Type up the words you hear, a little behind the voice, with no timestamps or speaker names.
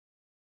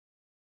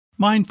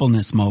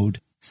Mindfulness Mode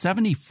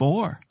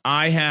 74.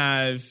 I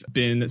have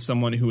been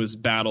someone who has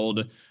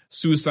battled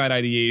suicide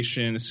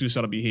ideation,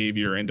 suicidal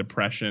behavior, and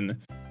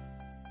depression.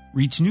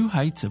 Reach new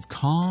heights of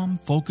calm,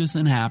 focus,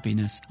 and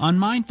happiness on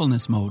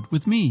Mindfulness Mode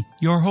with me,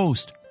 your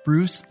host,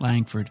 Bruce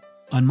Langford.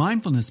 On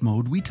Mindfulness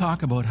Mode, we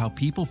talk about how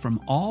people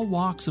from all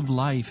walks of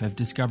life have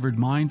discovered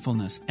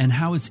mindfulness and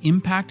how it's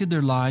impacted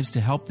their lives to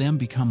help them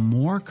become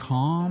more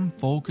calm,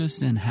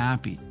 focused, and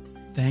happy.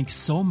 Thanks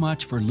so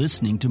much for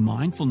listening to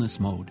Mindfulness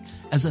Mode.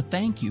 As a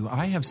thank you,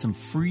 I have some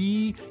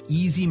free,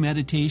 easy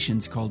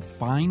meditations called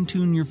Fine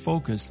Tune Your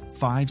Focus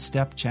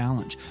 5-Step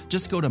Challenge.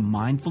 Just go to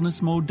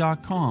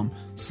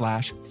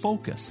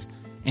mindfulnessmode.com/focus.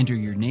 Enter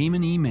your name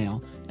and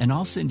email, and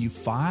I'll send you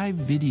 5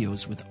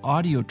 videos with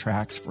audio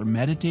tracks for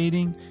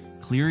meditating,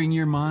 clearing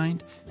your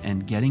mind,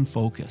 and getting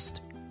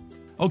focused.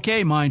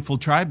 Okay, Mindful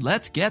Tribe,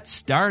 let's get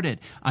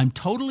started. I'm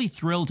totally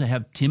thrilled to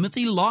have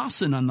Timothy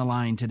Lawson on the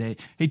line today.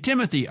 Hey,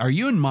 Timothy, are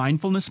you in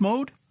mindfulness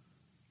mode?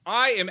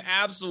 I am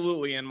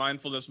absolutely in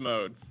mindfulness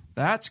mode.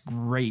 That's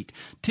great.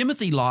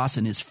 Timothy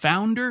Lawson is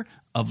founder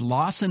of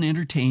Lawson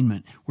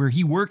Entertainment, where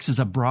he works as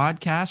a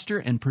broadcaster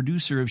and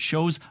producer of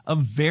shows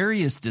of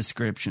various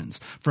descriptions,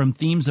 from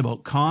themes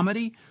about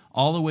comedy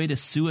all the way to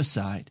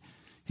suicide.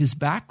 His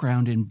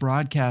background in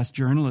broadcast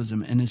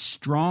journalism and his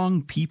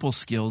strong people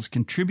skills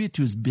contribute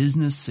to his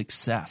business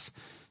success.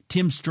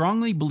 Tim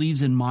strongly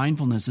believes in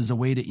mindfulness as a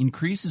way to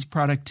increase his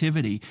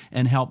productivity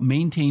and help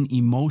maintain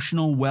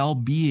emotional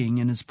well-being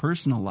in his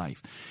personal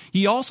life.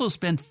 He also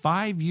spent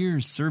 5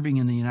 years serving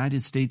in the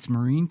United States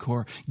Marine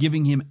Corps,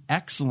 giving him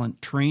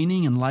excellent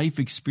training and life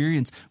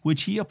experience,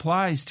 which he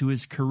applies to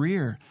his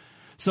career.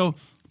 So,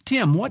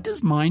 Tim, what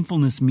does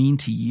mindfulness mean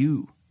to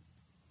you?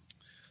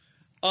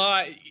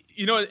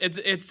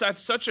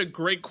 That's such a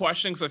great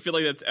question because I feel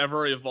like it's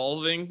ever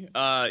evolving.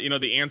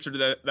 The answer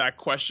to that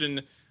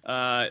question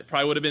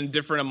probably would have been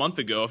different a month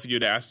ago if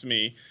you'd asked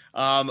me.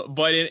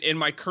 But in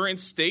my current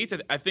state,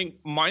 I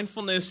think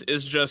mindfulness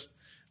is just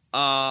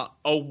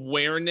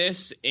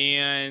awareness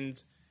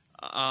and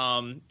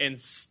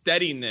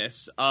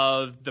steadiness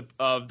of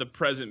the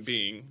present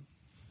being.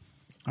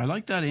 I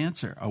like that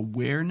answer.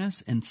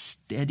 Awareness and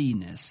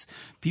steadiness.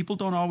 People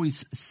don't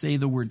always say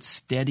the word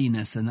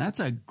steadiness, and that's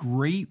a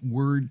great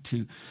word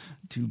to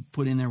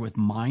put in there with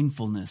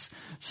mindfulness.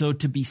 So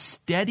to be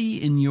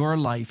steady in your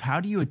life, how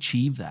do you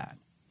achieve that?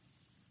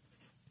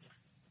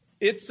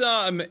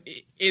 I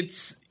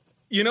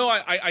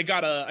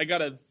got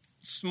a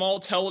small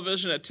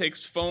television that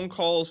takes phone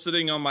calls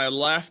sitting on my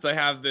left. I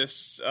have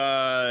this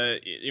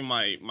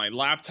my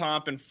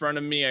laptop in front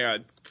of me. I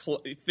got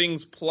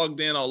things plugged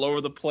in all over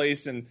the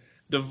place, and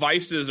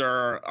devices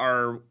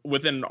are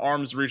within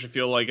arm's reach, I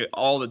feel like,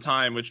 all the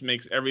time, which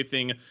makes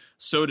everything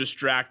so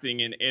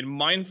distracting. And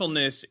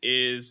mindfulness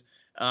is,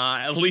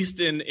 at least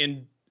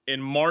in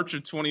March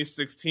of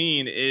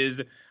 2016,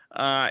 is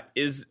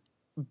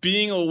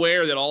being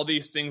aware that all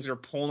these things are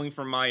pulling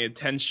from my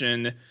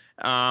attention,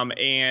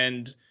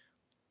 and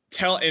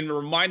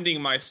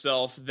reminding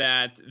myself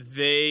that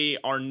they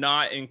are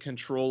not in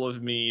control of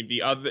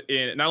me.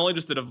 Not only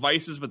just the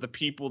devices, but the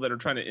people that are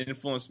trying to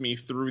influence me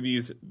through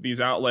these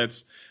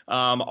outlets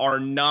are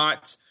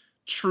not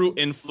true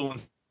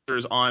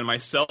influencers on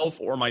myself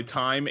or my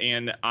time,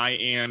 and I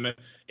am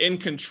in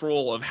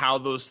control of how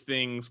those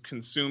things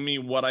consume me,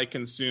 what I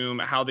consume,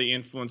 how they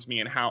influence me,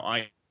 and how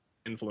I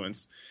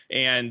influence.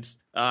 And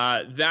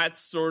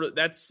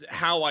that's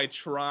how I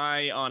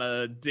try on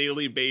a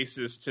daily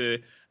basis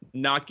to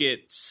not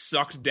get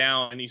sucked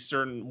down any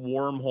certain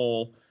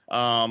wormhole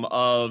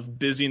of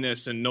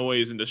busyness and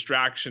noise and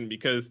distraction,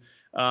 because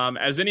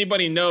as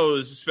anybody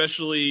knows,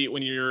 especially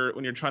when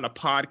you're trying to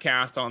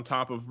podcast on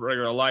top of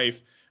regular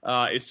life,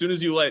 as soon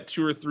as you let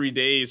 2 or 3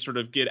 days sort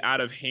of get out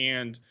of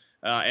hand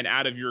and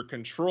out of your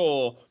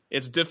control,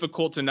 it's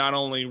difficult to not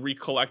only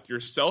recollect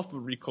yourself but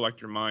recollect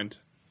your mind.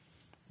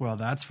 Well,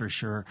 that's for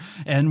sure.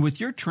 And with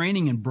your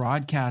training in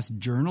broadcast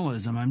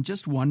journalism, I'm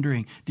just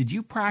wondering, did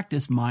you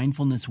practice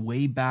mindfulness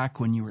way back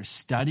when you were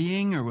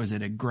studying, or was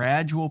it a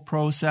gradual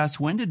process?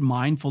 When did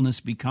mindfulness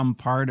become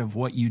part of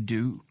what you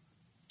do?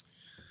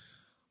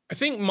 I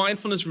think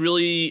mindfulness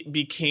really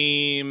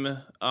became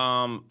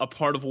a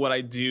part of what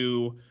I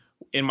do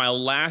in my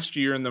last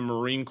year in the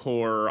Marine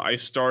Corps. I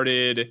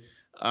started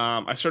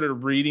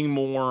reading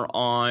more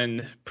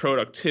on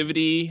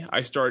productivity.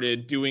 I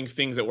started doing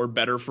things that were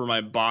better for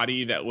my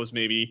body that was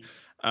maybe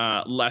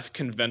less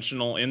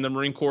conventional in the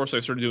Marine Corps. So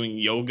I started doing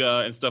yoga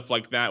and stuff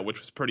like that, which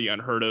was pretty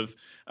unheard of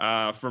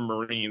for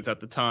Marines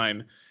at the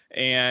time.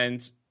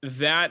 And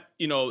that,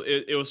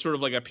 it was sort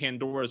of like a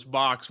Pandora's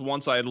box.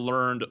 Once I had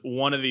learned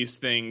one of these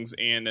things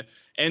and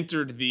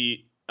entered these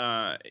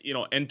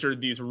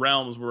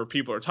realms where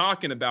people are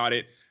talking about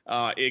it,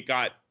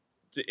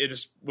 it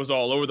just was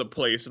all over the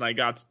place. And I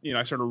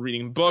started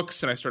reading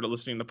books, and I started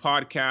listening to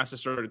podcasts. I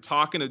started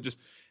talking to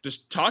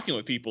just talking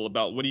with people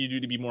about, what do you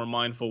do to be more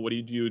mindful? What do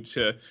you do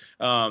to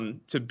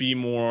be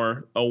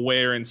more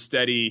aware and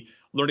steady?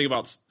 Learning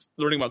about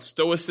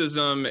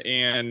stoicism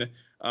and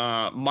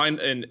mind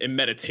and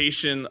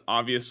meditation,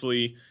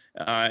 obviously.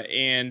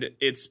 And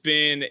it's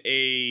been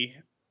it's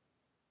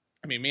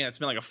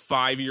been like a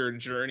 5-year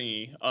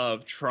journey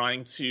of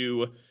trying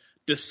to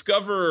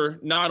discover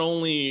not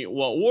only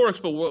what works,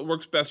 but what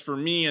works best for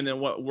me, and then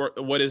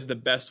what is the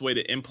best way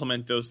to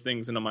implement those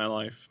things into my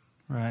life.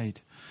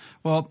 Right.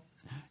 Well,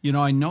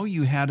 I know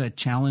you had a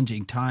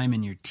challenging time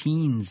in your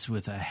teens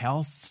with a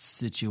health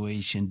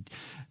situation.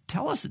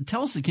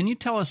 Can you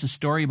tell us a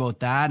story about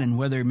that, and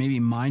whether maybe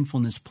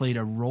mindfulness played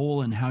a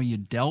role in how you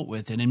dealt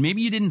with it? And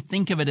maybe you didn't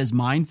think of it as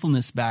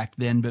mindfulness back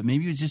then, but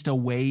maybe it was just a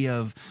way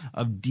of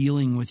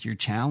dealing with your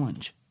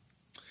challenge.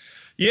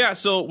 Yeah,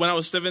 so when I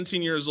was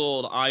 17 years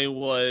old, I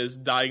was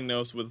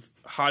diagnosed with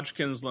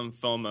Hodgkin's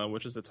lymphoma,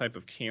 which is a type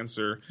of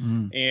cancer.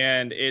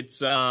 And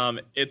it's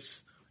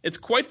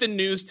quite the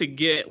news to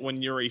get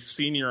when you're a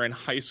senior in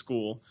high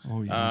school.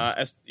 Oh,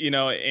 yeah.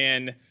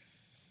 And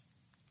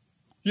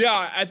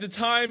yeah, at the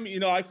time,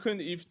 I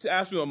couldn't. If to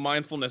ask me what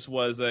mindfulness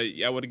was,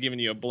 I would have given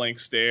you a blank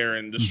stare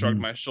and just shrugged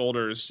my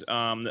shoulders.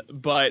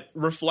 But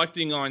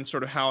reflecting on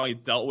sort of how I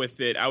dealt with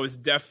it, I was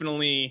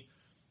definitely,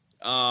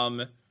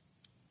 I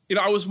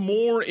was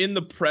more in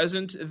the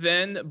present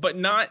then, but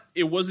not.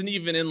 It wasn't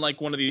even in like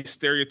one of these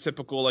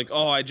stereotypical like,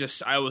 oh,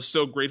 I was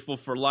so grateful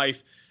for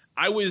life.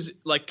 I was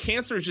like,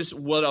 cancer is just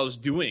what I was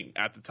doing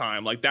at the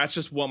time. Like that's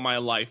just what my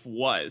life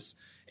was.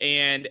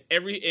 And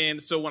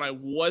so when I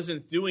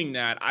wasn't doing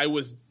that, I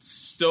was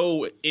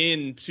so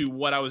into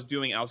what I was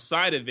doing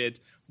outside of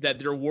it that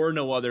there were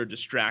no other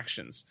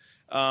distractions.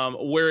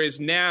 Whereas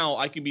now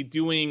I could be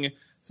doing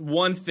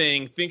one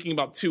thing, thinking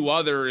about 2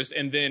 others,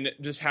 and then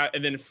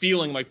and then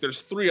feeling like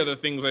there's 3 other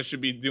things I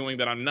should be doing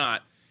that I'm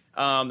not.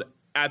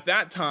 At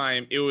that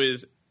time, it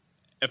was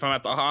if I'm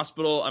at the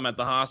hospital, I'm at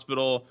the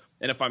hospital.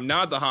 And if I'm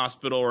not at the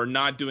hospital or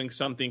not doing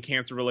something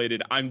cancer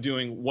related, I'm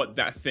doing what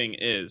that thing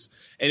is.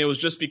 And it was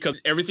just because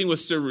everything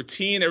was so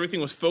routine,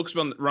 everything was focused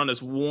around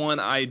this one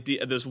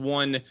idea, this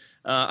one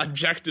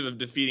objective of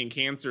defeating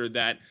cancer,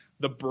 that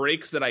the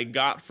breaks that I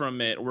got from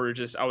it were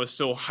just, I was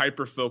so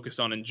hyper focused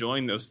on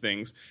enjoying those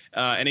things.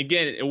 And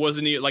again, it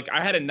wasn't even like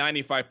I had a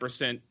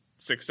 95%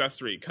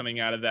 success rate coming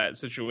out of that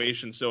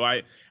situation. So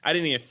I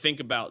didn't even think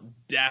about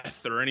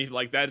death or anything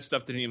like that.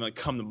 Stuff didn't even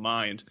come to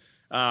mind.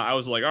 I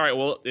was like, all right,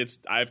 well,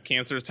 I have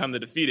cancer. It's time to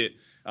defeat it.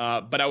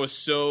 But I was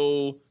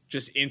so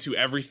just into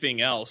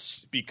everything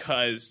else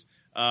because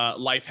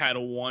life had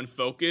one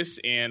focus.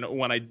 And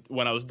when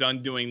I was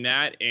done doing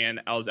that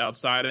and I was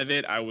outside of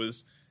it, I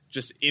was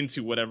just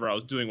into whatever I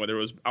was doing. Whether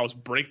I was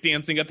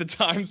breakdancing at the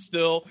time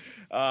still,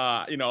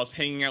 I was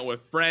hanging out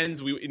with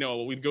friends.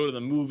 We'd go to the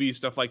movies,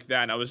 stuff like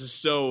that. And I was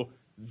just so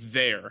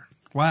there.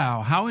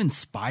 Wow, how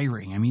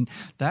inspiring. I mean,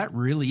 that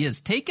really is.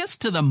 Take us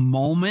to the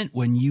moment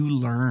when you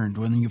learned,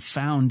 when you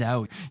found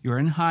out. You were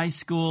in high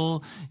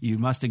school, you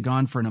must have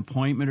gone for an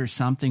appointment or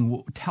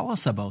something. Tell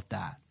us about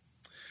that.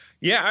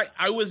 Yeah,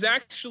 I was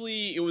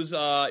actually, it was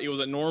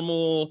a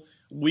normal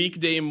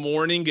weekday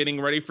morning getting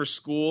ready for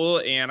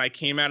school, and I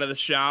came out of the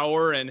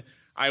shower and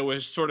I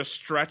was sort of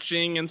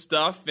stretching and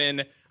stuff,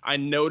 and I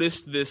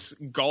noticed this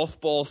golf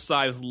ball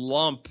sized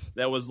lump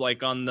that was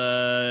like on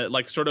the,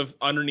 like sort of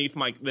underneath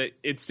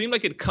it seemed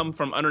like it'd come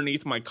from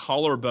underneath my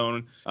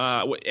collarbone.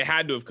 It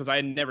had to have, because I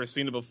had never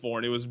seen it before,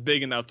 and it was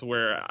big enough to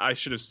where I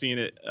should have seen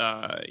it,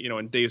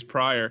 in days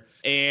prior.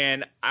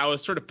 And I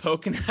was sort of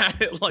poking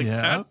at it like,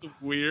 that's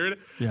weird.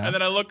 Yeah. And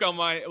then I look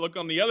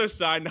on the other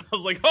side, and I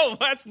was like, oh,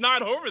 that's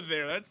not over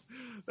there.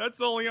 That's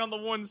only on the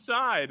one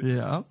side.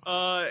 Yeah.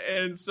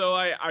 And so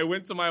I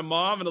went to my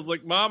mom and I was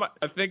like, Mom,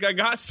 I think I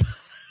got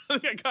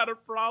I got a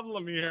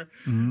problem here.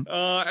 Mm-hmm.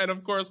 And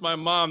of course, my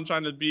mom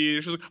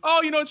she's like,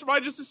 oh, it's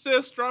probably just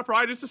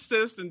a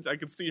cyst. And I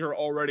could see her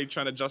already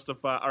trying to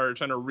justify or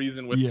trying to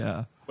reason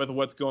with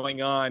what's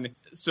going on.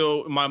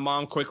 So my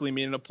mom quickly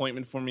made an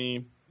appointment for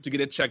me to get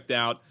it checked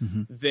out.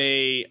 Mm-hmm.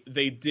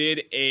 They did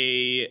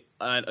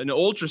an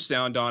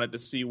ultrasound on it to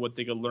see what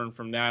they could learn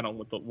from that on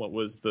what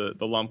was the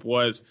lump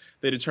was.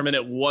 They determined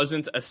it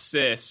wasn't a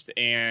cyst,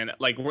 and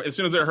like as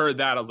soon as I heard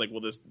that, I was like,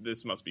 well,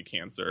 this must be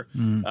cancer.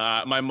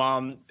 Mm-hmm. My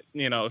mom,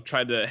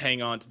 tried to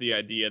hang on to the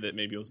idea that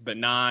maybe it was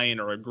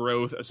benign or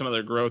some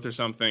other growth or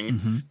something.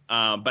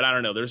 Mm-hmm. But I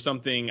don't know. There's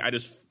something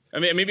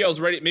maybe I was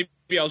ready.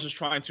 Maybe I was just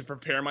trying to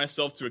prepare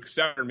myself to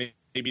accept, or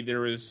maybe there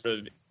was sort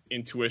of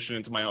intuition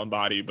into my own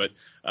body, but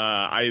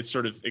I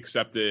sort of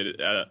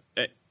accepted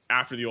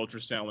after the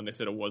ultrasound when they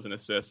said it wasn't a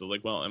cyst. I was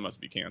like, well, it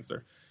must be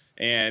cancer.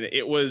 And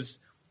it was,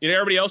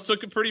 everybody else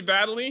took it pretty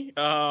badly.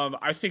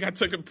 I think I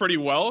took it pretty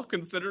well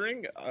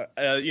considering,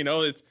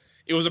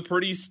 it was a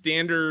pretty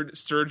standard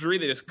surgery.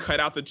 They just cut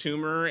out the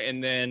tumor,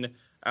 and then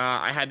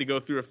I had to go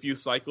through a few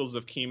cycles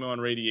of chemo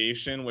and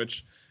radiation,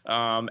 which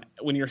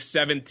when you're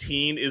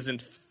 17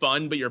 isn't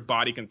fun, but your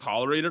body can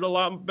tolerate it a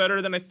lot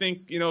better than I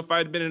think, if I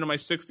had been into my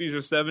 60s or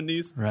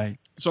 70s. Right.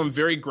 So I'm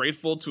very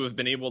grateful to have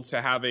been able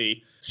to have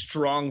a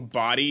strong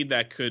body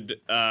that could,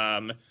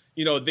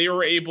 they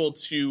were able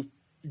to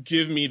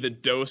give me the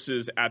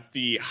doses at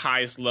the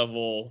highest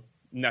level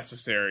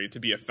necessary to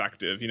be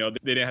effective. They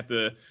didn't have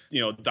to,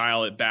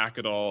 dial it back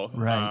at all.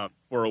 Right.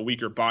 for a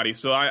weaker body.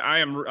 So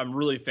I'm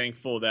really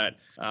thankful that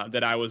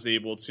that I was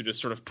able to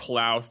just sort of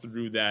plow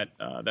through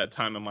that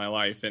time in my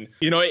life. And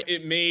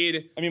it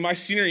made, I mean, my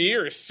senior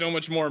year is so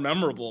much more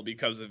memorable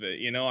because of it.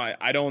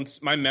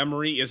 My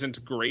memory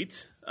isn't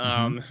great,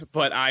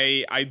 but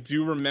I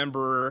do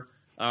remember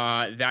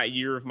that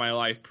year of my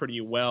life pretty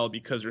well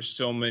because there's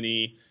so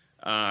many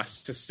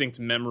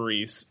distinct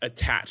memories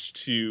attached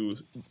to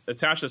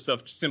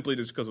stuff simply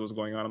just because of what's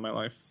going on in my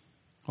life.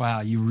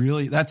 Wow,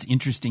 that's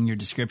interesting, your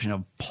description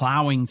of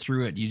plowing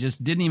through it. You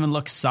just didn't even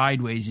look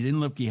sideways. You didn't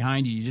look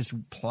behind you. You just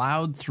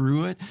plowed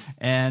through it.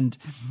 And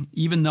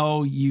even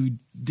though you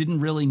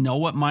didn't really know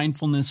what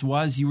mindfulness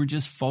was, you were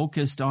just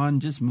focused on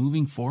just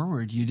moving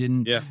forward. You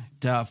didn't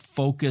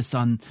focus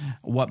on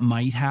what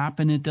might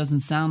happen. It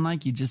doesn't sound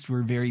like you just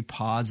were very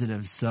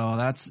positive. So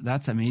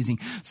that's amazing.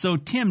 So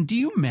Tim, do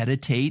you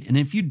meditate? And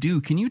if you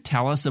do, can you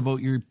tell us about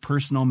your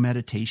personal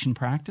meditation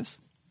practice?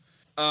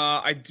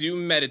 I do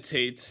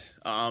meditate.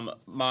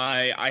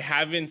 I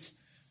haven't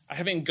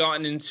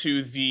gotten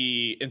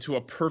into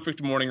a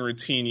perfect morning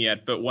routine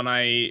yet, but when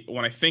I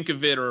think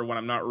of it or when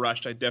I'm not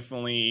rushed, I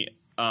definitely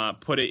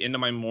put it into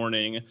my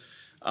morning.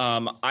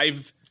 I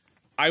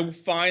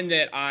find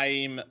that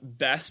I'm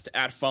best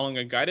at following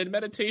a guided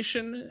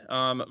meditation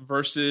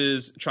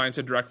versus trying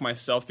to direct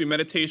myself through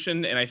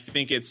meditation, and I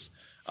think it's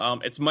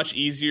much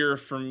easier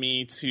for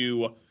me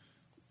to.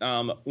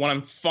 When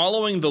I'm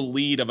following the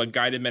lead of a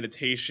guided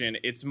meditation,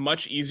 it's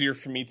much easier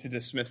for me to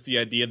dismiss the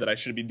idea that I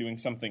should be doing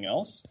something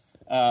else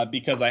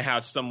because I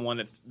have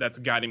someone that's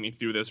guiding me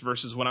through this.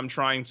 Versus when I'm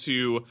trying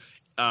to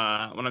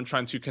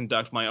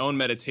conduct my own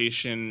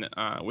meditation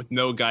with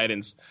no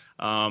guidance,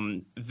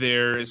 I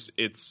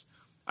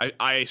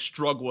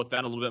struggle with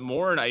that a little bit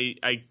more, and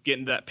I get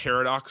into that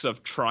paradox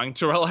of trying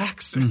to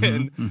relax.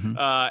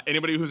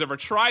 Anybody who's ever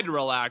tried to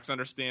relax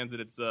understands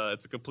that it's a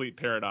complete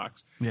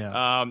paradox.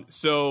 Yeah.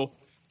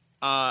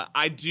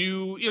 I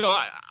do,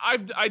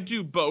 I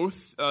do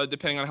both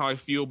depending on how I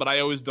feel, but I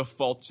always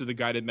default to the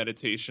guided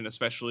meditation,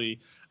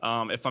 especially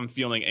if I'm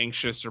feeling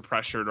anxious or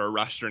pressured or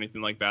rushed or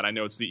anything like that. I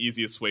know it's the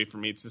easiest way for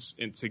me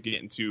to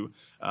get into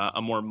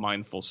a more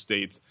mindful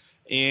state.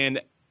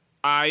 And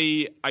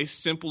I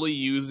simply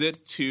use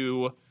it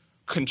to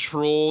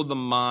control the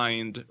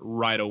mind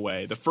right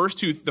away. The first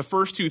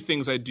two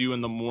things I do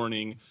in the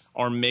morning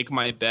are make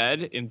my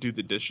bed and do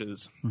the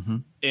dishes.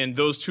 And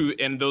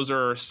those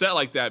are set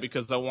like that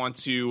because I want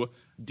to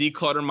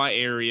declutter my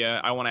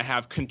area. I want to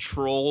have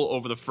control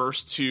over the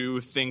first two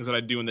things that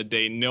I do in the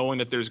day, knowing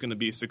that there's going to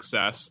be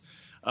success.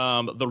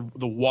 The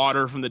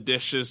water from the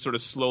dishes sort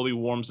of slowly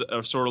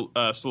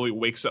slowly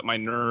wakes up my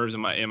nerves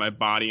and my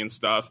body and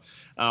stuff.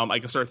 I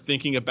can start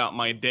thinking about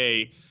my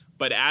day,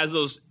 but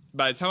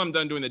by the time I'm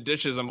done doing the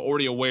dishes, I'm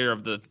already aware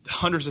of the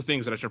hundreds of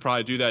things that I should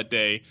probably do that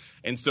day.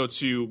 And so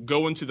to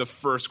go into the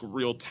first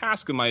real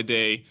task of my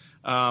day,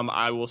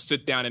 I will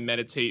sit down and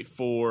meditate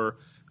for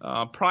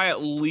probably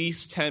at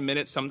least 10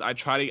 minutes. I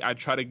try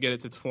to get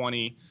it to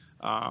 20.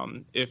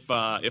 If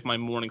my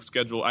morning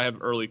schedule, I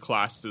have early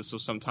classes, so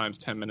sometimes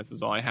 10 minutes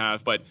is all I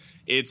have. But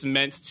it's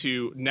meant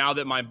to, now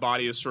that my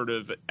body is sort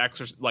of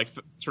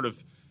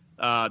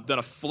done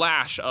a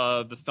flash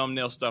of the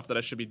thumbnail stuff that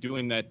I should be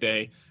doing that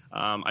day.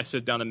 I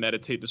sit down and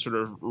meditate to sort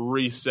of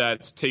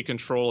reset, take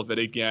control of it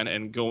again,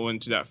 and go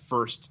into that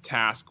first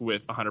task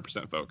with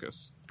 100%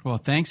 focus. Well,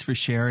 thanks for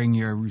sharing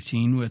your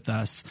routine with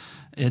us.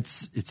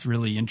 It's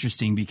really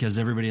interesting because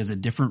everybody has a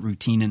different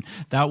routine. And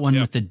that one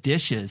with the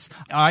dishes,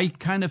 I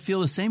kind of feel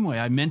the same way.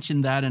 I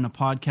mentioned that in a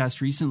podcast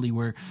recently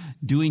where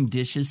doing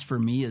dishes for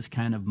me is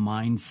kind of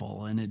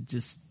mindful, and it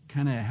just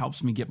kind of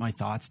helps me get my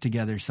thoughts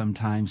together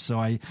sometimes. So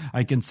I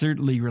can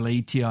certainly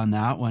relate to you on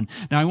that one.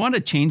 Now, I want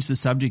to change the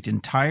subject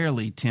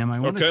entirely, Tim.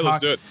 Let's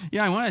do it.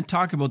 Yeah, I want to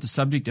talk about the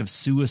subject of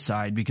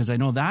suicide because I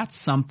know that's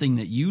something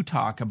that you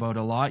talk about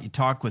a lot. You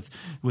talk with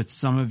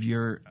some of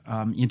your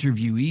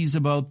interviewees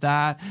about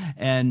that,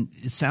 and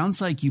it sounds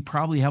like you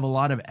probably have a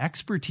lot of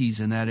expertise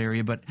in that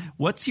area. But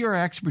what's your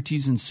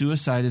expertise in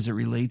suicide as it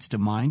relates to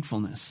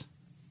mindfulness?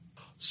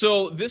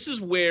 So this is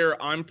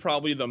where I'm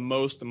probably the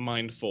most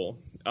mindful.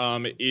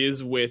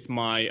 Is with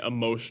my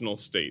emotional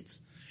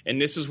states. And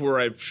this is where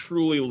I've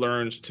truly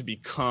learned to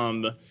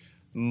become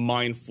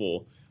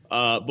mindful.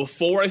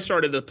 Before I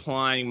started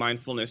applying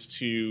mindfulness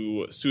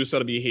to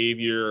suicidal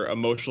behavior,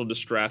 emotional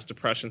distress,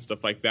 depression,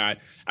 stuff like that,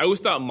 I always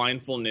thought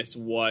mindfulness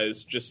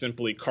was just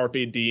simply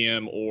carpe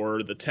diem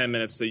or the 10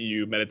 minutes that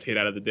you meditate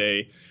out of the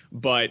day.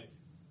 But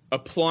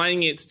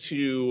applying it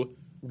to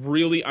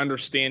really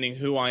understanding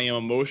who I am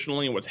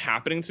emotionally and what's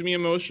happening to me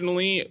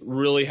emotionally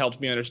really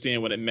helped me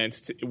understand what it means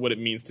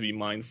to be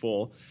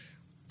mindful.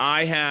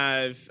 I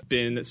have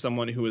been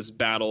someone who has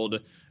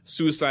battled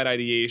suicide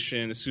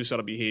ideation,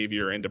 suicidal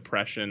behavior, and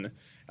depression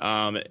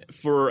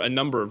for a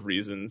number of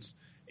reasons.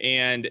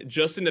 And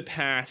just in the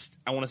past,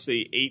 I want to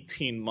say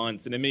 18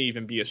 months, and it may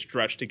even be a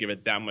stretch to give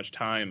it that much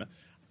time,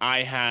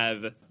 I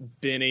have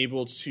been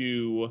able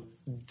to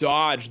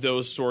dodge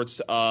those sorts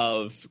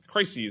of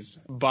crises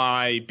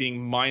by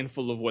being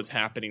mindful of what's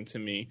happening to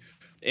me.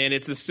 And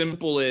it's as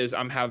simple as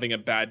I'm having a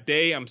bad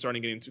day. I'm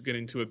starting to get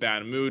into a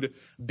bad mood.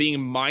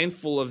 Being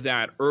mindful of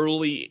that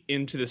early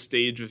into the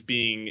stage of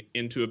being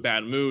into a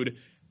bad mood.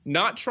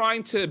 Not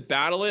trying to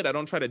battle it. I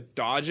don't try to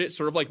dodge it.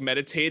 Sort of like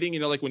meditating.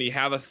 Like when you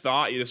have a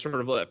thought, you just sort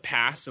of let it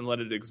pass and let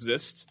it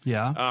exist.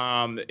 Yeah.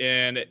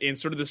 And in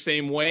sort of the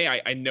same way,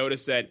 I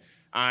notice that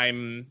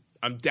I'm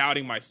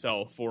doubting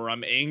myself, or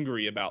I'm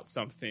angry about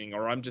something,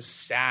 or I'm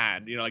just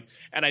sad,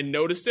 and I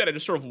noticed it. I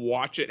just sort of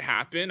watch it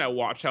happen. I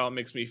watch how it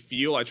makes me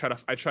feel. I try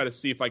to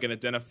see if I can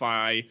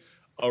identify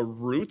a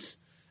root.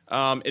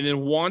 And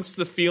then once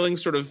the feeling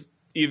sort of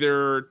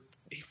either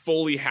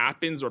fully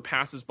happens or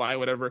passes by,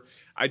 whatever,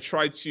 I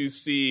try to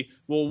see,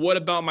 well, what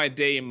about my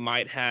day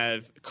might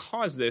have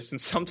caused this? And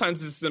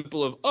sometimes it's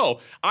simple of,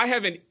 oh, I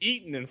haven't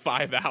eaten in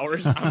 5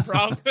 hours. I'm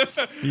probably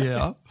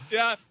yeah.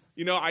 Yeah.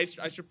 I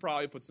should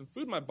probably put some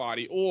food in my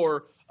body.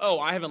 Or, oh,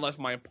 I haven't left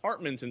my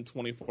apartment in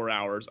 24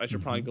 hours. I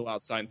should probably go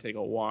outside and take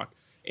a walk.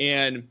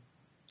 And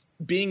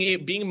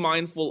being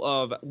mindful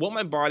of what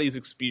my body is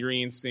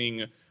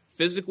experiencing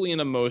physically and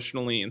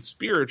emotionally and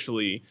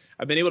spiritually,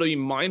 I've been able to be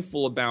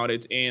mindful about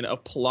it and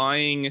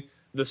applying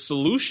the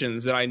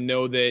solutions that I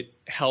know that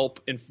help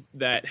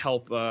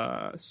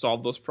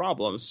solve those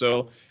problems.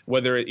 So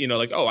whether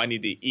I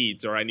need to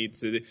eat, or I need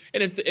to,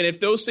 and if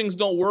those things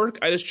don't work,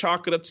 I just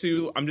chalk it up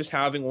to I'm just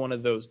having one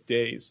of those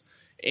days.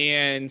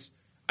 And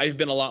I've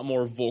been a lot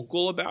more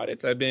vocal about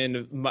it. I've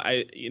been,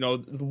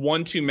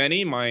 One Too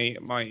Many,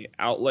 my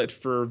outlet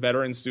for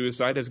veteran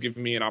suicide, has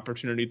given me an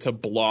opportunity to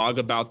blog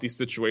about these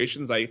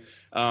situations.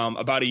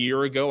 About a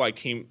year ago, I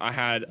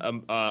had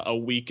a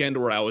weekend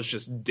where I was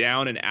just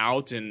down and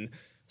out and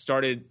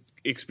started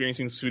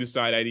experiencing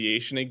suicide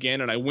ideation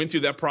again. And I went through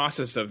that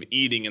process of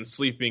eating and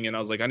sleeping, and I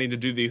was like, I need to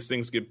do these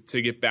things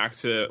to get back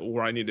to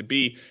where I need to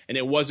be. And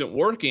it wasn't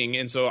working.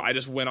 And so I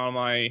just went on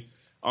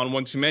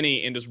One Too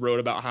Many and just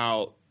wrote about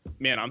how,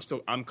 man,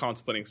 I'm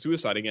contemplating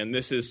suicide again.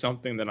 This is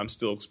something that I'm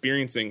still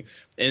experiencing.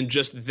 And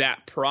just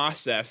that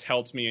process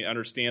helps me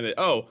understand that,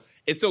 oh,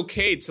 it's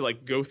okay to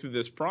go through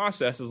this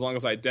process as long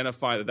as I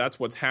identify that that's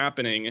what's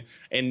happening,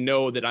 and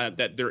know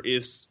that there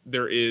is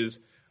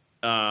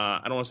I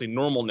don't want to say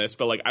normalness,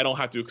 but I don't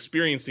have to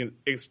experience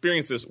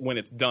this when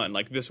it's done.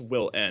 This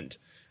will end.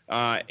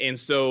 And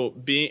so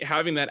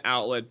having that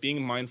outlet,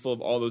 being mindful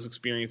of all those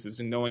experiences,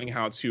 and knowing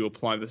how to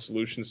apply the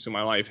solutions to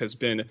my life has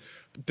been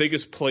the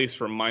biggest place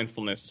for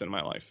mindfulness in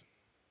my life.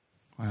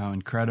 Wow,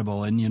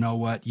 incredible. And you know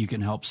what? You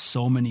can help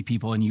so many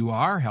people, and you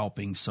are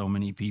helping so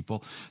many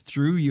people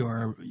through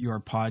your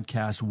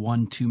podcast,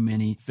 One Too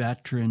Many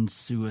Veteran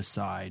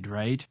Suicide,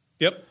 right?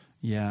 Yep.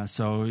 Yeah,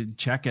 so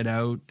check it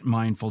out,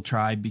 Mindful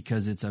Tribe,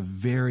 because it's a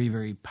very,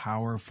 very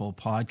powerful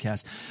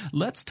podcast.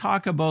 Let's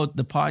talk about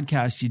the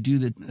podcast you do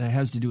that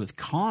has to do with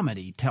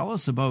comedy. Tell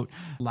us about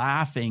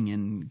laughing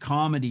and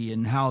comedy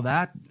and how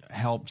that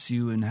helps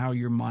you and how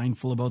you're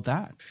mindful about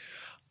that.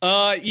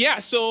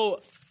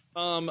 So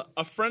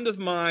a friend of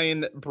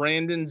mine,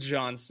 Brandon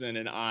Johnson,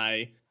 and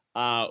I,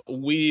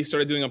 we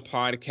started doing a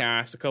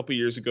podcast a couple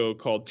years ago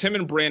called Tim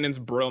and Brandon's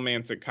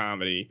Bromantic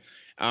Comedy.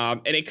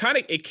 And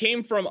it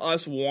came from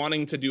us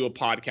wanting to do a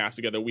podcast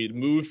together. We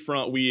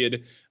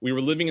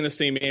were living in the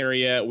same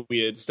area. We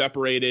had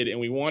separated, and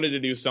we wanted to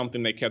do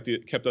something that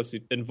kept us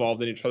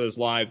involved in each other's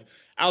lives.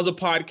 I was a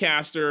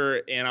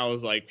podcaster, and I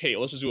was like, hey,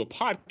 let's just do a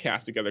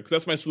podcast together, because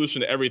that's my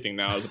solution to everything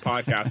now as a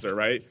podcaster,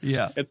 right?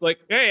 Yeah. It's like,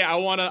 hey, I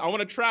want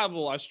to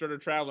travel. I started a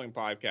traveling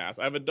podcast.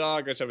 I have a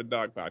dog. I should have a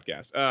dog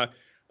podcast.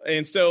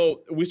 And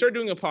so we started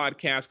doing a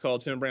podcast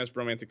called Tim and Brandon's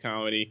Bromantic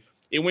Comedy.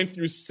 It went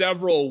through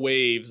several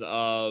waves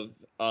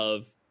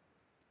it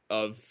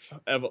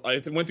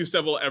went through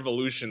several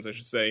evolutions, I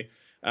should say,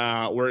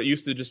 where it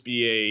used to just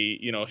be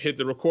hit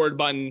the record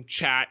button,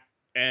 chat,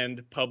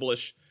 and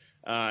publish.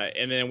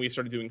 And then we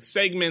started doing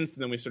segments,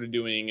 and then we started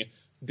doing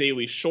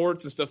daily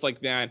shorts and stuff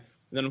like that. And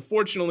then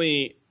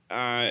unfortunately,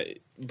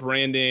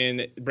 Brandon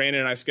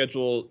and I's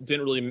schedule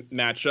didn't really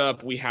match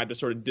up. We had to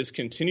sort of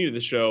discontinue the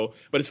show.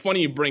 But it's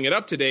funny you bring it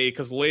up today,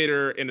 because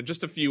later in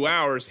just a few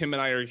hours, him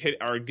and I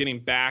are getting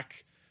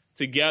back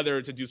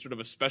together to do sort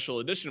of a special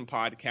edition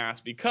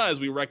podcast, because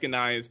we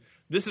recognize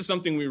this is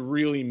something we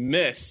really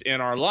miss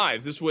in our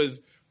lives. This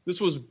was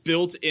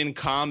built in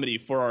comedy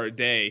for our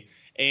day.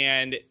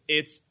 And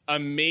it's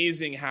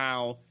amazing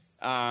how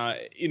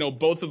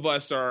both of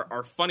us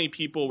are funny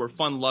people. We're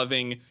fun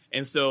loving.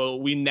 And so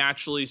we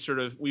naturally sort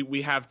of,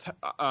 we have, in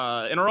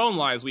our own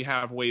lives, we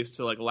have ways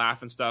to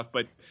laugh and stuff,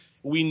 but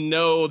we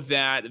know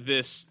that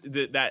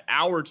that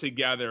hour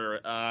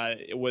together,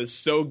 it was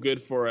so good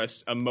for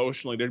us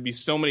emotionally. There'd be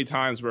so many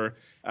times where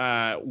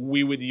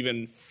we would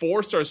even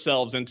force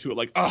ourselves into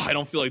it, I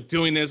don't feel like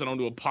doing this. I don't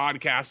do a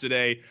podcast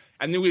today.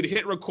 And then we'd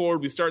hit record,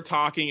 we start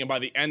talking, and by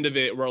the end of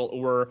it,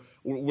 we're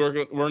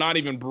not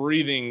even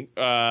breathing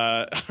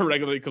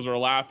regularly, because we're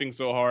laughing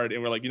so hard.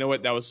 And we're like, you know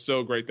what? That was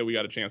so great that we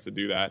got a chance to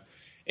do that.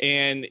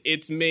 And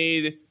it's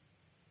made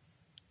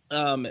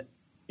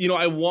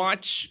I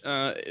watch.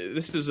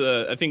 This is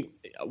I think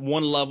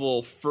one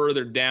level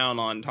further down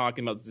on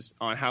talking about this,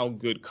 on how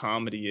good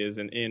comedy is,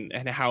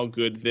 and how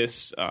good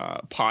this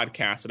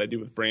podcast that I do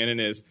with Brandon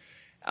is.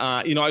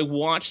 I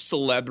watch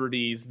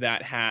celebrities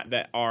that have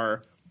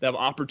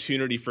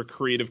opportunity for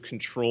creative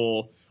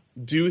control,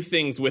 do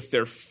things with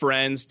their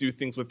friends, do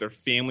things with their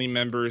family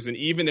members, and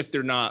even if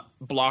they're not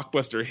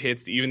blockbuster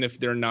hits, even if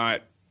they're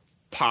not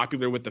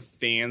popular with the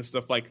fans,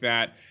 stuff like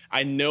that,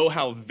 I know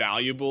how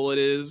valuable it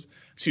is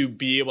to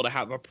be able to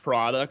have a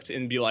product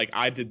and be like,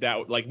 I did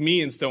that, like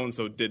me and so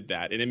did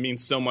that, and it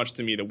means so much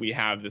to me that we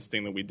have this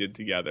thing that we did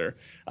together.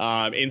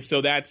 And so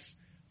that's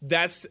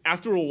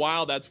after a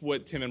while, that's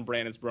what Tim and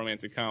Brandon's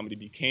Bromantic Comedy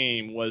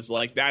became, was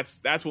like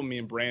that's what me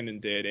and Brandon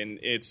did, and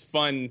it's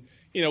fun.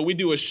 We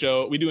do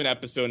an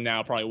episode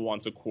now probably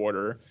once a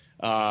quarter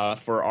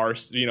for our,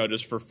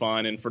 just for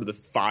fun and for the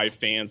 5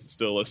 fans that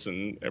still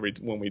listen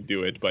when we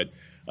do it. But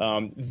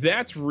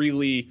that's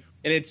really,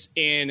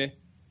 and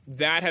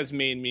that has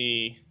made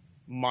me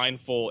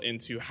mindful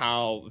into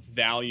how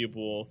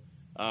valuable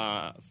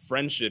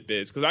friendship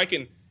is. Because I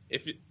can,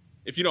 if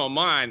you don't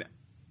mind,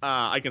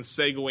 I can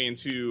segue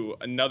into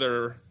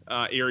another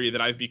area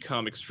that I've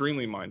become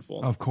extremely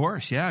mindful. Of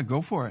course, yeah,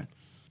 go for it.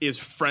 Is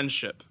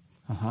friendship.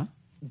 Uh-huh.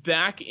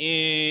 Back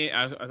in,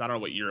 I don't know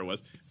what year it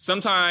was,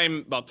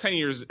 sometime about 10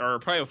 years, or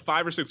probably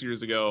 5 or 6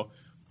 years ago,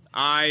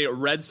 I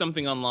read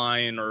something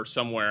online or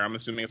somewhere. I'm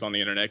assuming it's on the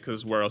internet,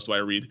 because where else do I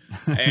read?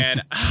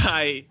 And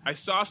I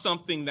saw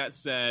something that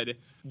said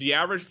the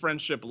average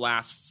friendship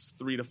lasts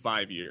 3 to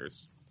 5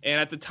 years. And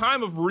at the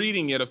time of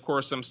reading it, of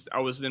course,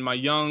 I was in my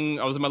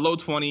low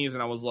 20s,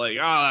 and I was like,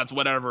 that's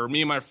whatever.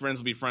 Me and my friends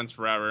will be friends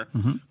forever.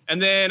 Mm-hmm.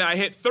 And then I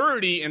hit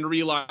 30 and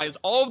realized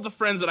all of the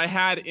friends that I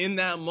had in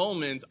that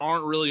moment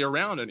aren't really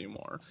around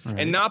anymore.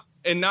 Right.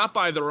 And not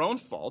by their own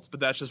fault, but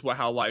that's just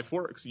how life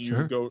works.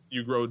 You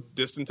grow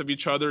distant of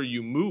each other,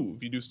 you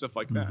move, you do stuff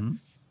like that.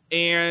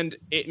 And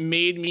it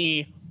made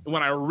me,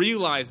 when I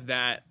realized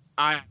that,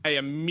 I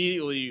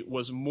immediately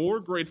was more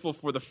grateful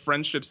for the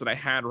friendships that I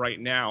had right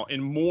now,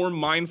 and more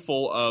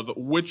mindful of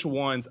which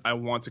ones I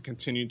want to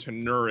continue to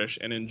nourish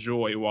and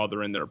enjoy while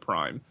they're in their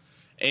prime.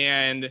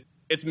 And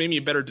it's made me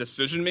a better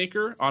decision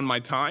maker on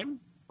my time.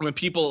 When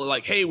people are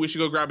like, hey, we should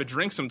go grab a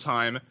drink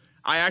sometime,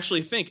 I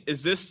actually think,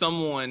 is this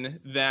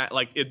someone that,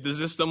 does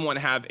this someone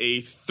have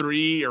a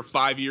 3 or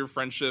 5 year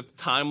friendship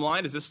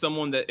timeline? Is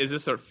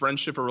this a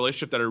friendship or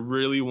relationship that I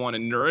really want to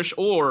nourish?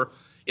 Or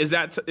is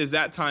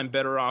that time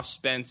better off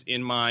spent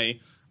in my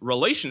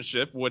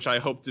relationship, which I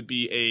hope to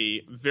be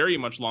a very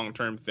much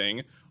long-term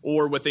thing,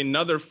 or with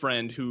another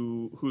friend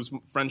whose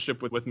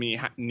friendship with me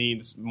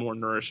needs more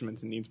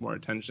nourishment and needs more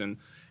attention?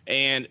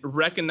 And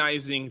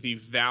recognizing the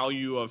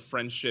value of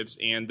friendships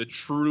and the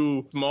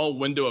true small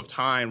window of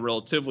time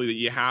relatively that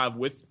you have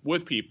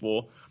with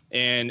people,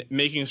 and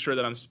making sure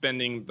that I'm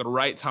spending the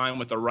right time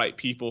with the right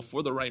people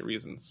for the right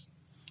reasons.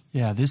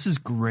 Yeah, this is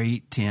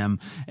great, Tim.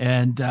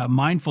 And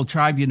Mindful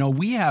Tribe,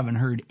 we haven't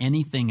heard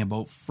anything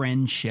about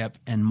friendship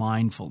and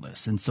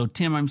mindfulness. And so,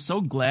 Tim, I'm so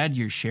glad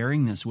you're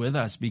sharing this with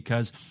us,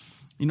 because,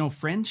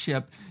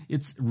 friendship,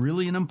 it's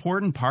really an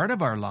important part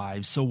of our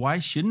lives. So why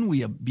shouldn't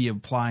we be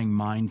applying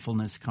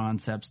mindfulness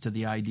concepts to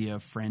the idea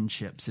of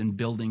friendships and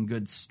building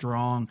good,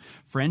 strong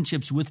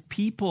friendships with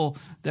people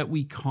that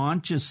we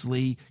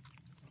consciously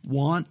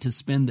want to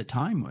spend the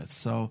time with?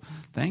 So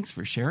thanks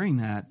for sharing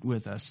that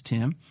with us,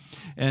 Tim.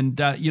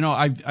 And,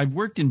 I've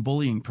worked in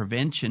bullying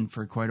prevention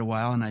for quite a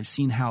while, and I've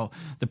seen how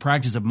the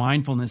practice of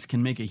mindfulness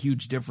can make a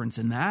huge difference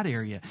in that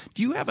area.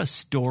 Do you have a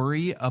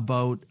story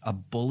about a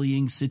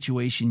bullying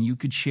situation you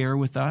could share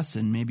with us,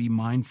 and maybe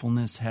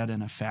mindfulness had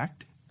an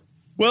effect?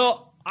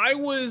 Well, I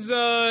was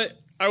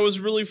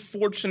really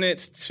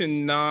fortunate to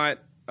not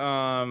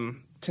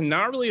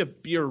really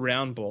be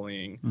around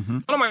bullying. Mm-hmm.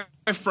 One of my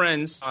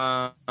friends,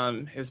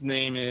 his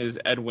name is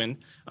Edwin.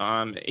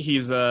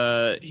 He's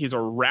a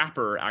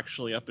rapper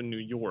actually up in New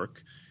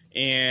York,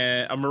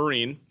 and a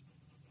Marine.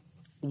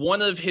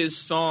 One of his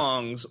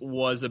songs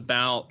was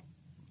about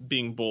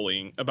being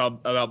bullying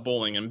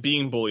and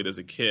being bullied as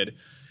a kid.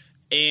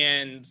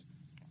 And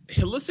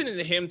listening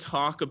to him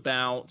talk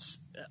about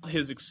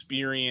his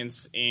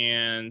experience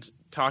and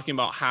talking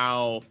about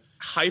how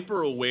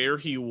hyper aware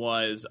he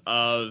was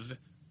of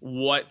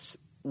what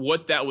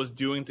that was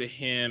doing to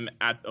him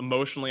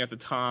emotionally at the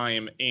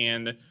time,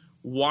 and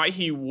why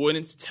he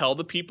wouldn't tell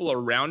the people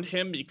around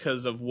him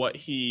because of what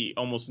he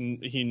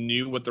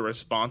knew what the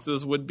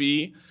responses would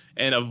be,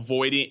 and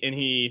avoiding, and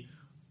he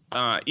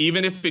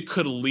even if it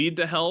could lead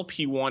to help,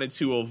 he wanted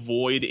to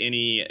avoid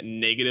any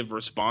negative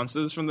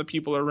responses from the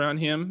people around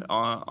him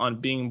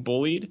on being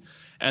bullied.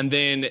 And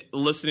then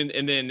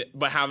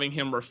but having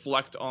him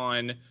reflect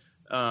on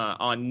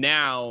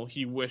now,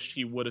 he wished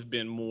he would have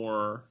been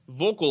more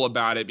vocal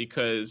about it,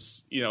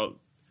 because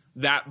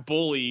that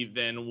bully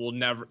then will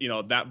never,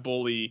 that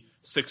bully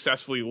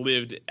successfully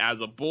lived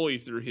as a bully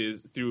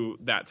through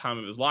that time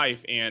of his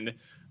life, and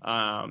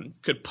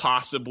could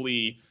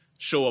possibly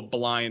show a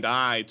blind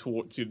eye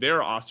to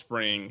their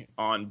offspring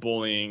on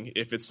bullying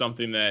if it's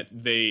something that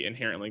they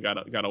inherently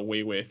got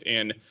away with.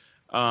 And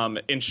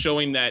in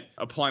showing that,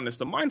 applying this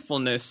to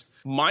mindfulness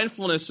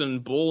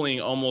and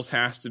bullying almost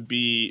has to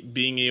be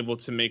being able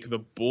to make the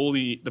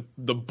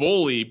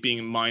bully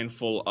being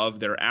mindful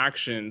of their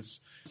actions,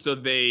 so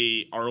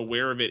they are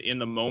aware of it in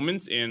the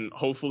moment and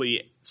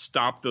hopefully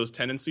stop those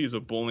tendencies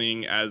of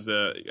bullying at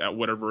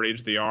whatever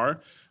age they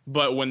are.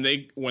 But when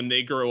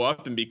they grow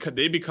up and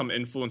they become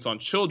influence on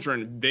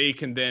children, they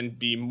can then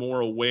be more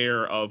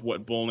aware of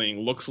what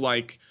bullying looks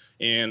like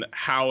and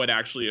how it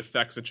actually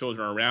affects the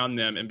children around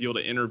them, and be able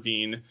to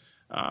intervene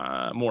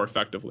more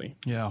effectively.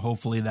 Yeah,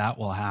 hopefully that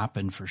will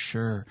happen for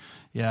sure.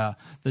 Yeah.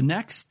 The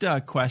next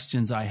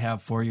questions I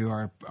have for you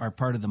are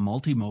part of the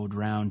multi-mode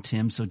round,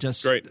 Tim. So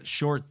just Great.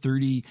 Short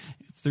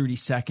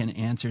 30-second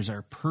answers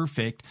are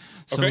perfect.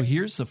 So Okay.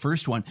 Here's the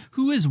first one.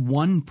 Who is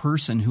one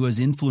person who has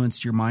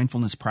influenced your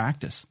mindfulness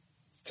practice?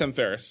 Tim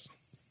Ferriss.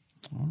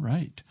 All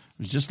right. I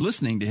was just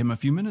listening to him a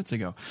few minutes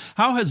ago.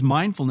 How has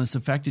mindfulness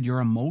affected your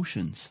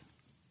emotions?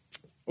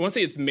 I want to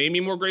say it's made me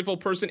a more grateful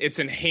person. It's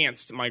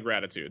enhanced my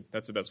gratitude.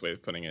 That's the best way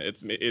of putting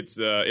it.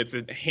 It's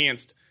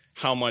enhanced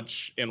how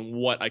much and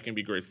what I can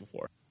be grateful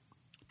for.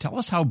 Tell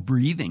us how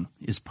breathing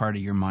is part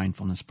of your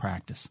mindfulness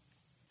practice.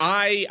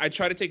 I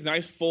try to take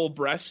nice full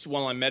breaths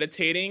while I'm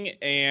meditating,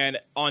 and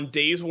on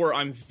days where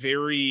I'm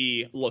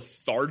very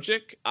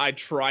lethargic, I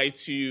try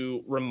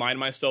to remind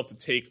myself to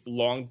take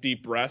long,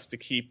 deep breaths to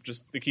keep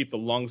the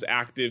lungs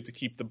active, to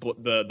keep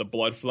the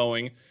blood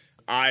flowing.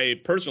 I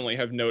personally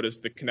have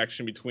noticed the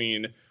connection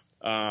between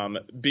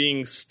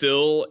being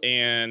still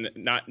and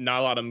not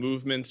a lot of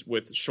movement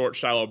with short,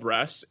 shallow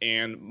breaths,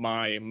 and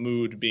my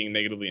mood being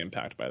negatively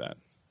impacted by that.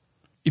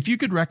 If you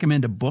could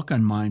recommend a book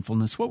on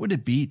mindfulness, what would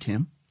it be,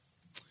 Tim?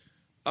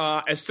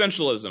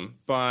 Essentialism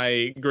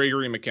by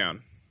Gregory McKeown.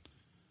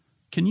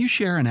 Can you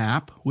share an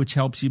app which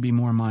helps you be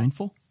more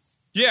mindful?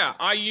 Yeah,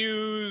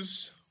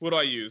 what do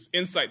I use?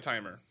 Insight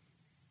Timer.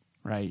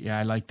 Right. Yeah,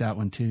 I like that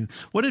one too.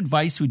 What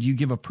advice would you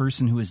give a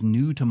person who is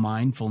new to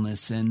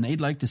mindfulness and they'd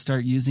like to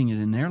start using it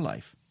in their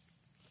life?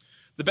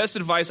 The best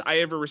advice I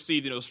ever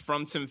received, and it was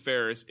from Tim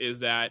Ferriss, is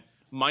that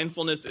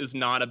mindfulness is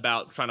not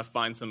about trying to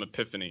find some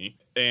epiphany.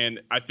 And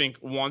I think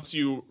once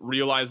you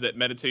realize that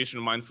meditation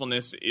and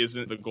mindfulness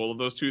isn't the goal of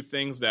those two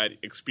things, that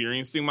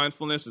experiencing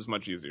mindfulness is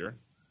much easier.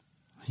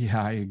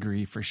 Yeah, I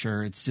agree for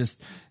sure. It's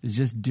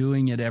just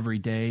doing it every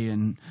day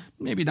and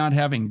maybe not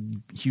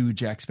having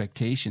huge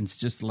expectations,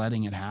 just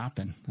letting it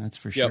happen. That's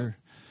for sure.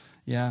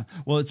 Yeah.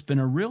 Well, it's been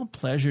a real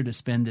pleasure to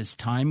spend this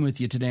time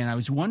with you today. And I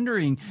was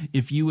wondering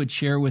if you would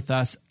share with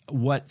us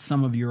what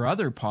some of your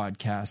other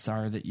podcasts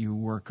are that you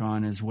work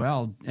on as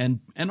well, and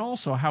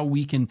also how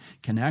we can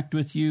connect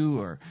with you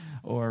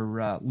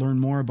or learn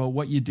more about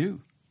what you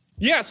do.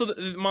 Yeah, so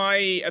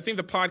I think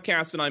the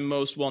podcast that I'm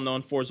most well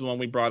known for is the one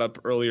we brought up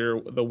earlier,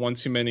 the One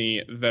Too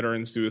Many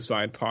Veteran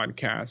Suicide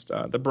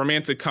podcast. The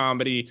Bromantic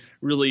comedy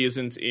really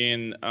isn't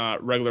in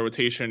regular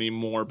rotation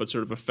anymore, but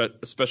sort of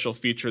a special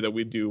feature that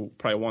we do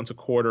probably once a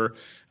quarter.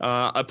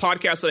 A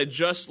podcast that I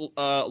just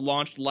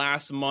launched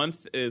last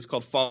month is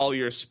called Follow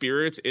Your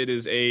Spirit.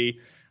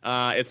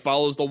 It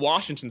follows the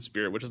Washington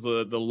Spirit, which is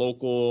the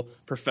local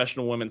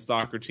professional women's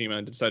soccer team.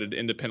 I decided to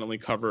independently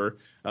cover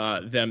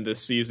them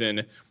this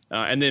season.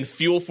 And then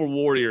Fuel for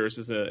Warriors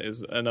is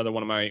another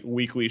one of my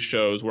weekly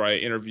shows where I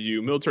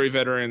interview military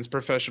veterans,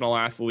 professional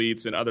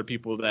athletes, and other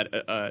people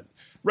that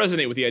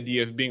resonate with the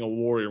idea of being a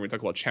warrior. We talk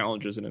about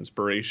challenges and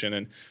inspiration.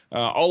 And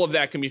all of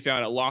that can be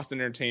found at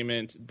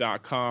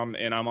LostInEntertainment.com.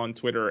 And I'm on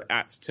Twitter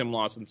at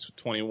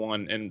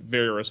TimLawson21 and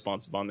very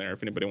responsive on there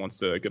if anybody wants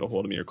to get a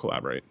hold of me or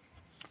collaborate.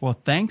 Well,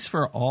 thanks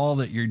for all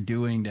that you're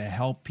doing to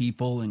help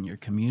people, and you're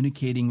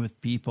communicating with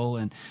people,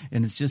 and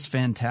it's just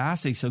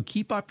fantastic. So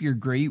keep up your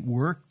great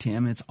work,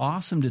 Tim. It's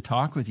awesome to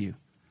talk with you.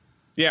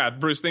 Yeah,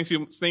 Bruce, thank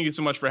you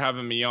so much for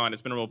having me on.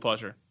 It's been a real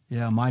pleasure.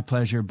 Yeah, my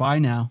pleasure. Bye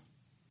now.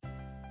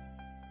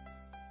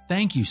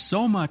 Thank you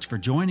so much for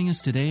joining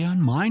us today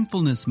on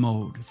Mindfulness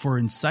Mode.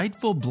 For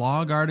insightful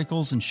blog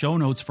articles and show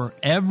notes for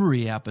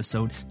every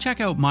episode,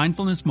 check out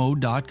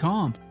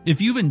mindfulnessmode.com.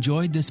 If you've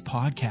enjoyed this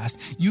podcast,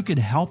 you could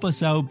help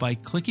us out by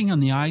clicking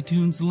on the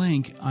iTunes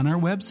link on our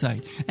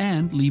website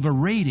and leave a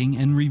rating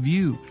and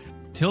review.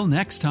 Till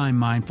next time,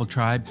 Mindful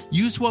Tribe,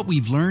 use what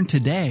we've learned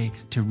today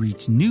to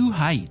reach new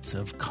heights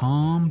of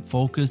calm,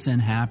 focus,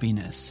 and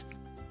happiness.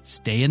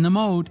 Stay in the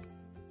mode.